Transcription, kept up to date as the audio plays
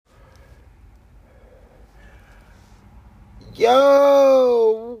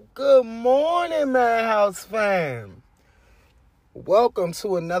Yo, good morning, Madhouse fam. Welcome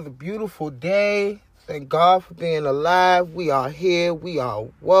to another beautiful day. Thank God for being alive. We are here, we are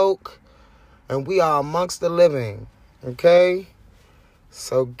woke, and we are amongst the living. Okay?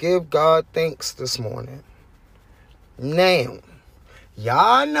 So give God thanks this morning. Now,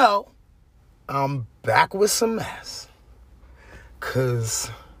 y'all know I'm back with some mess. Because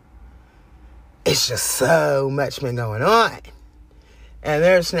it's just so much been going on. And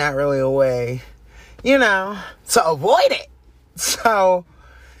there's not really a way, to avoid it. So,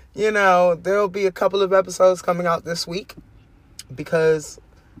 there'll be a couple of episodes coming out this week because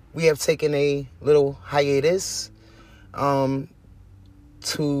we have taken a little hiatus to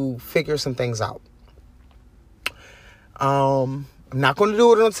figure some things out. I'm not going to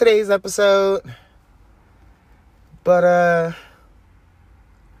do it on today's episode, but,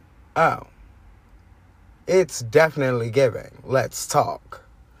 it's definitely giving. Let's talk.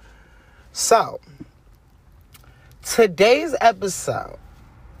 So, today's episode,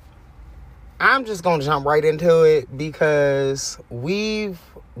 I'm just going to jump right into it because we've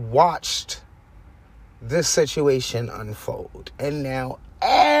watched this situation unfold. And now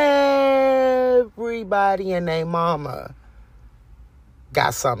everybody and their mama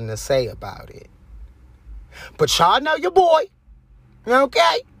got something to say about it. But y'all know your boy,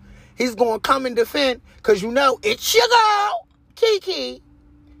 okay? He's going to come and defend because it's your girl, Keke.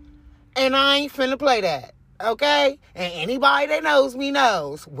 And I ain't finna play that, okay? And anybody that knows me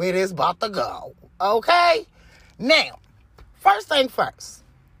knows where this about to go, okay? Now, first thing first.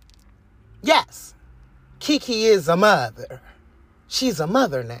 Yes, Keke is a mother. She's a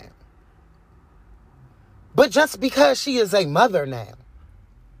mother now. But just because she is a mother now,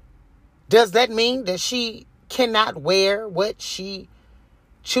 does that mean that she cannot wear what she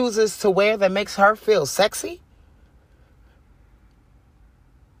chooses to wear that makes her feel sexy?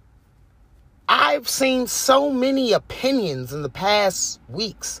 I've seen so many opinions in the past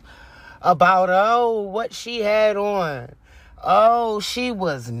weeks about, what she had on. Oh, she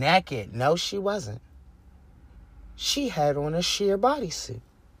was naked. No, she wasn't. She had on a sheer bodysuit.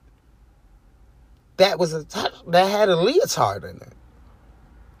 That had a leotard in it.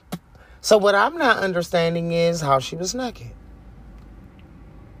 So what I'm not understanding is how she was naked.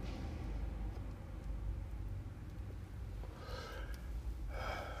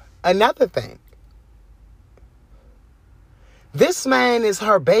 Another thing. This man is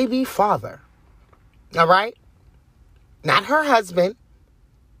her baby father. All right? Not her husband.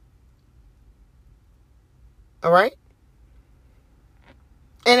 All right?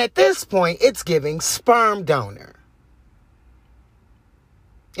 And at this point, it's giving sperm donor.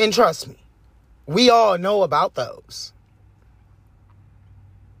 And trust me, we all know about those.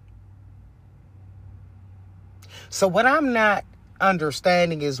 So what I'm not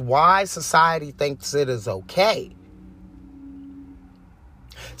understanding is why society thinks it is okay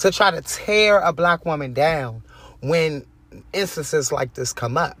to try to tear a black woman down when instances like this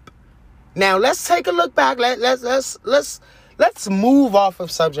come up. Now let's take a look back. Let's move off of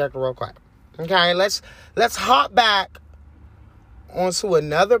subject real quick. Okay, let's hop back onto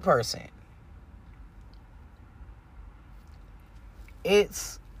another person.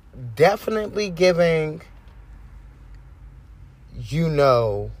 It's definitely giving you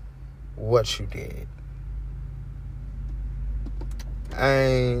know what you did.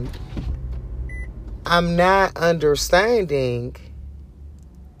 And I'm not understanding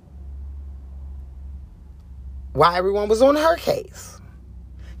why everyone was on her case.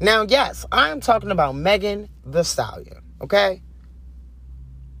 Now, yes, I'm talking about Megan Thee Stallion, okay?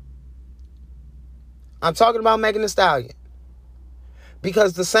 I'm talking about Megan Thee Stallion.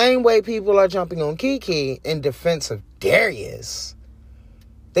 Because the same way people are jumping on Keke in defense of Darius,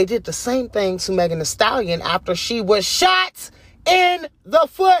 they did the same thing to Megan Thee Stallion after she was shot in the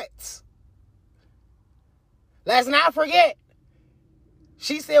foot. Let's not forget,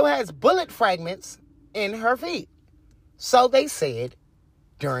 she still has bullet fragments in her feet. So they said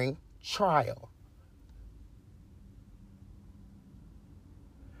during trial.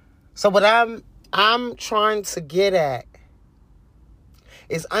 So what I'm trying to get at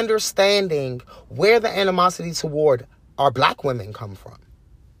is understanding where the animosity toward our black women come from.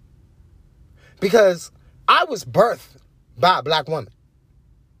 Because I was birthed by a black woman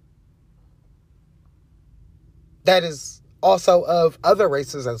that is also of other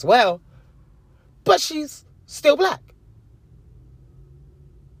races as well, but she's still black.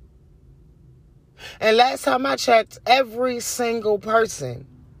 And last time I checked, every single person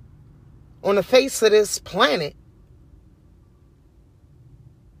on the face of this planet,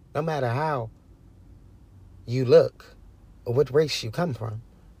 no matter how you look, or what race you come from.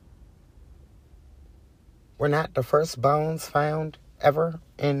 Were not the first bones found ever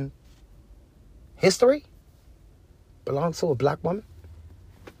in history belong to a black woman?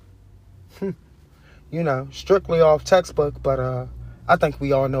 Strictly off textbook, but I think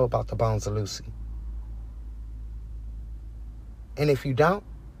we all know about the bones of Lucy. And if you don't,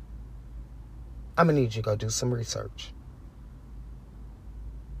 I'm going to need you to go do some research.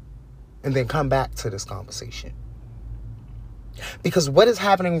 And then come back to this conversation. Because what is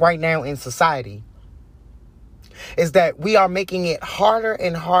happening right now in society is that we are making it harder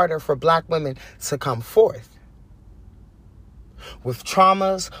and harder for black women to come forth. With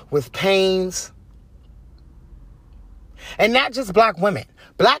traumas, with pains. And not just black women,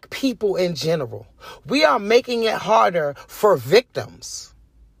 black people in general. We are making it harder for victims.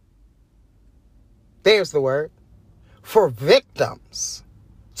 There's the word. For victims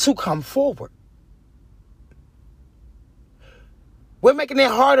to come forward. We're making it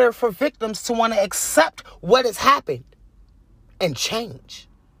harder for victims to want to accept what has happened and change.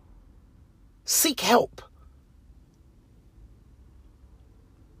 Seek help.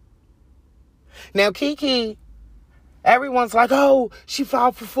 Now, Keke, everyone's like, oh, she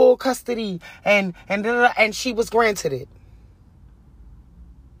filed for full custody and she was granted it.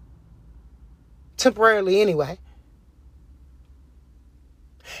 Temporarily anyway.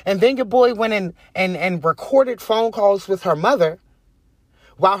 And then your boy went and recorded phone calls with her mother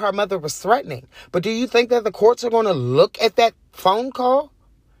while her mother was threatening. But do you think that the courts are going to look at that phone call?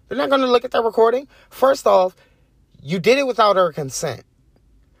 They're not going to look at that recording. First off, you did it without her consent.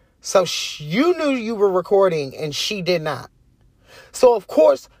 So you knew you were recording and she did not. So of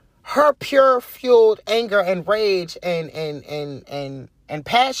course, her pure fueled anger and rage and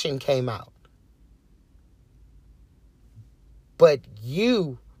passion came out. But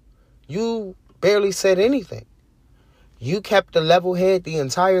you barely said anything. You kept a level head the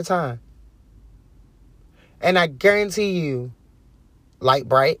entire time. And I guarantee you, Light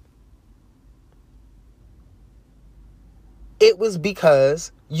Bright, it was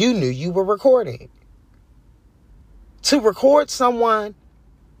because you knew you were recording. To record someone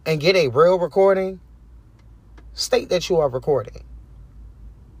and get a real recording, state that you are recording.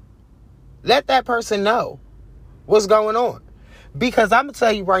 Let that person know what's going on. Because I'm going to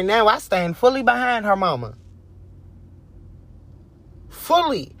tell you right now, I stand fully behind her mama.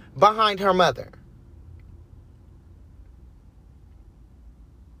 Fully behind her mother.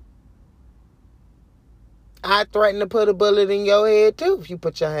 I threaten to put a bullet in your head too if you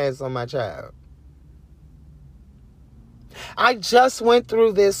put your hands on my child. I just went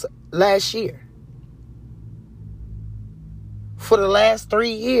through this last year. For the last 3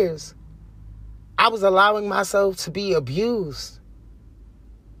 years, I was allowing myself to be abused.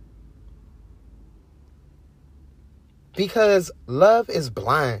 Because love is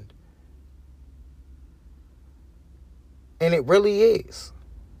blind. And it really is.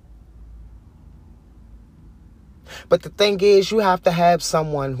 But the thing is, you have to have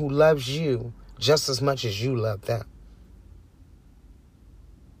someone who loves you just as much as you love them.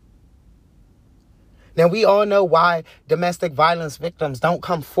 Now, we all know why domestic violence victims don't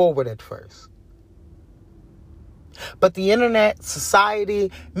come forward at first. But the internet, society,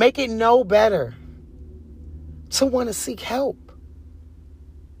 make it no better to want to seek help.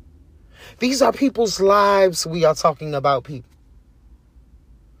 These are people's lives we are talking about, people.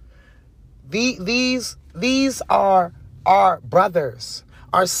 These are our brothers,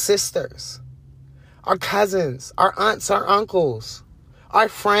 our sisters, our cousins, our aunts, our uncles, our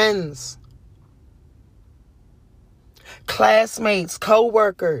friends, classmates,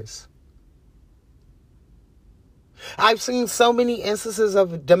 co-workers. I've seen so many instances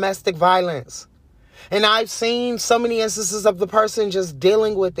of domestic violence. And I've seen so many instances of the person just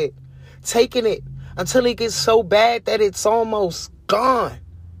dealing with it, taking it until it gets so bad that it's almost gone.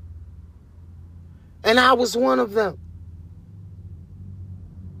 And I was one of them.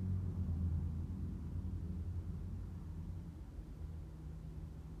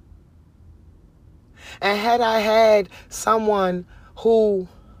 And had I had someone who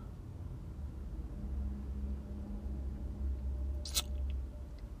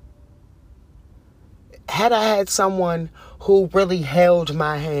really held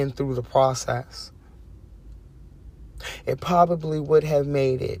my hand through the process, it probably would have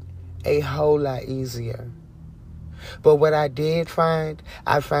made it a whole lot easier. But what I did find,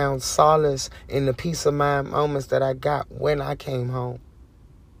 I found solace in the peace of mind moments that I got when I came home.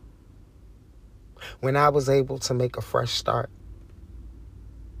 When I was able to make a fresh start.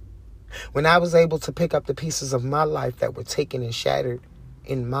 When I was able to pick up the pieces of my life that were taken and shattered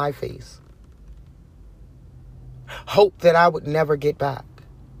in my face. Hope that I would never get back.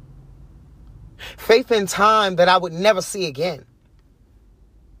 Faith in time that I would never see again.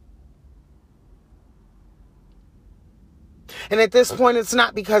 And at this point, it's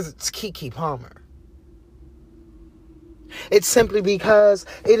not because it's Keke Palmer. It's simply because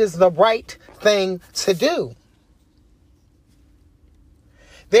it is the right thing to do.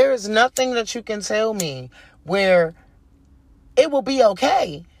 There is nothing that you can tell me where it will be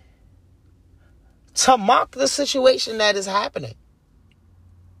okay to mock the situation that is happening.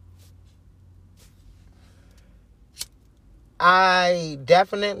 I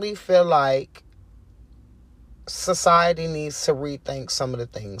definitely feel like society needs to rethink some of the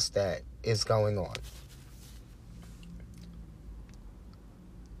things that is going on.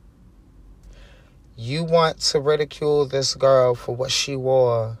 You want to ridicule this girl for what she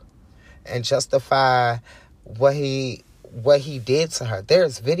wore and justify what he did to her.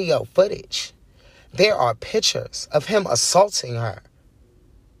 There's video footage. There are pictures of him assaulting her.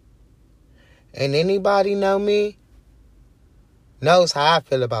 And anybody know me knows how I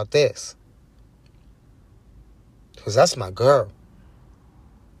feel about this. Because that's my girl.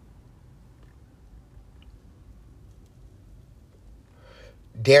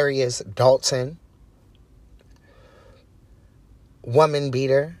 Darius Dalton. Woman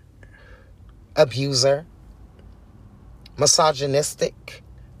beater. Abuser. Misogynistic.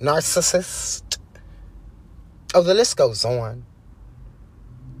 Narcissist. Oh, the list goes on.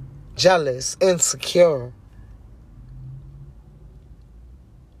 Jealous. Insecure.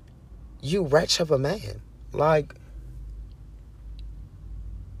 You wretch of a man. Like,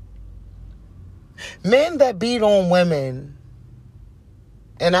 men that beat on women,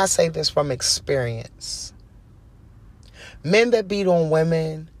 and I say this from experience, men that beat on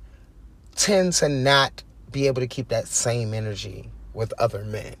women tend to not be able to keep that same energy with other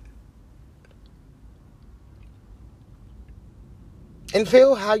men. And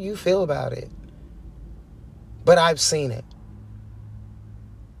feel how you feel about it. But I've seen it.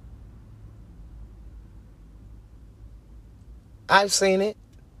 I've seen it.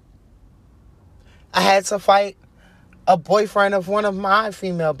 I had to fight a boyfriend of one of my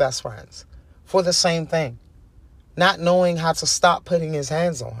female best friends for the same thing. Not knowing how to stop putting his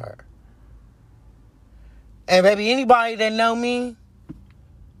hands on her. And baby, anybody that know me,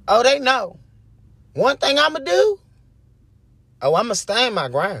 oh, they know. One thing I'ma do, I'ma stand my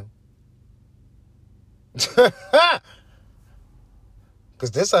ground. Because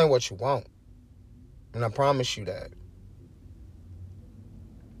this ain't what you want. And I promise you that.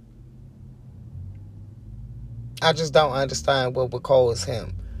 I just don't understand what would cause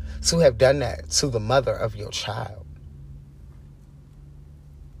him to have done that to the mother of your child.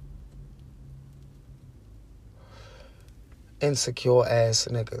 Insecure ass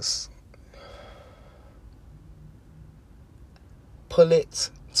niggas. Pull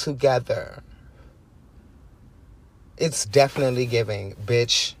it together. It's definitely giving,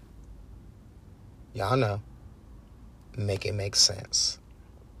 bitch. Y'all know. Make it make sense.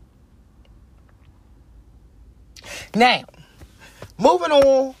 Now, moving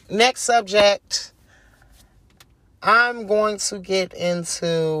on, next subject. I'm going to get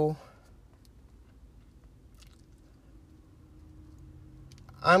into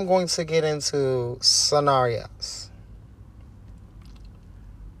scenarios.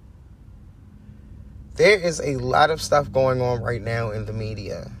 There is a lot of stuff going on right now in the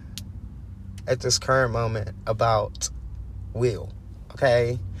media at this current moment about Will,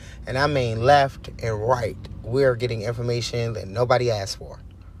 okay? And I mean left and right. We're getting information that nobody asked for,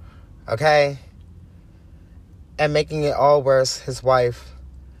 okay? And making it all worse, his wife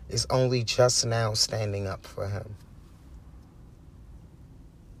is only just now standing up for him.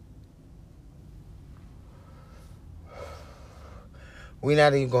 We're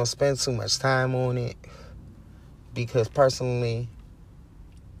not even going to spend too much time on it because personally,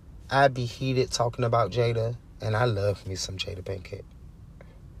 I'd be heated talking about Jada, and I love me some Jada Pinkett.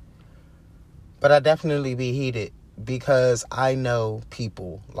 But I definitely be heated because I know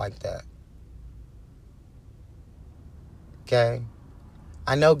people like that. Okay?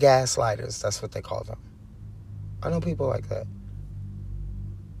 I know gaslighters, that's what they call them. I know people like that.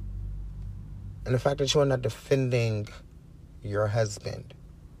 And the fact that you're not defending your husband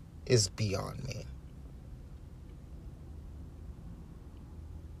is beyond me.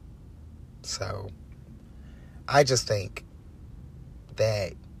 So, I just think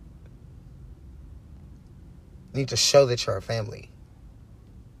that you need to show that you're a family.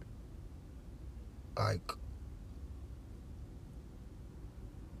 Like,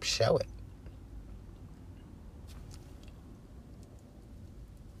 show it.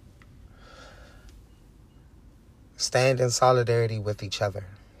 Stand in solidarity with each other.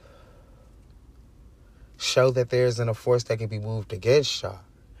 Show that there isn't a force that can be moved against y'all.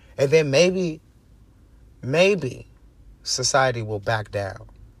 And then maybe society will back down.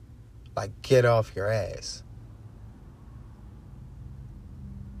 Like, get off your ass.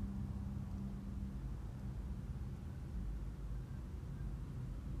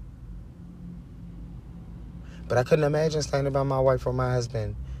 But I couldn't imagine standing by my wife or my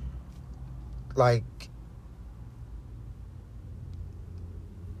husband, like,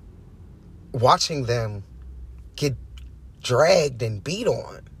 watching them get dragged and beat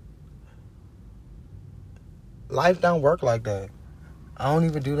on. Life don't work like that. I don't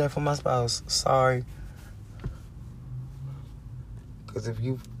even do that for my spouse. Sorry. Because if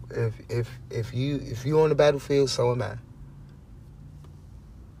you on the battlefield, so am I.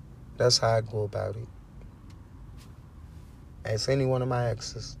 That's how I go about it. Ask any one of my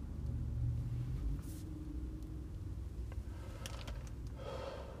exes.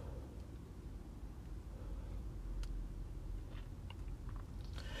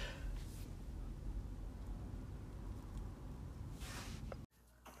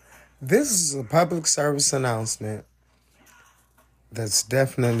 This is a public service announcement that's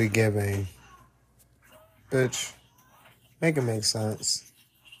definitely giving. Bitch, make it make sense.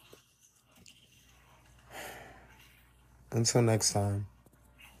 Until next time,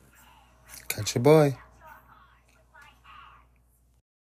 catch your boy.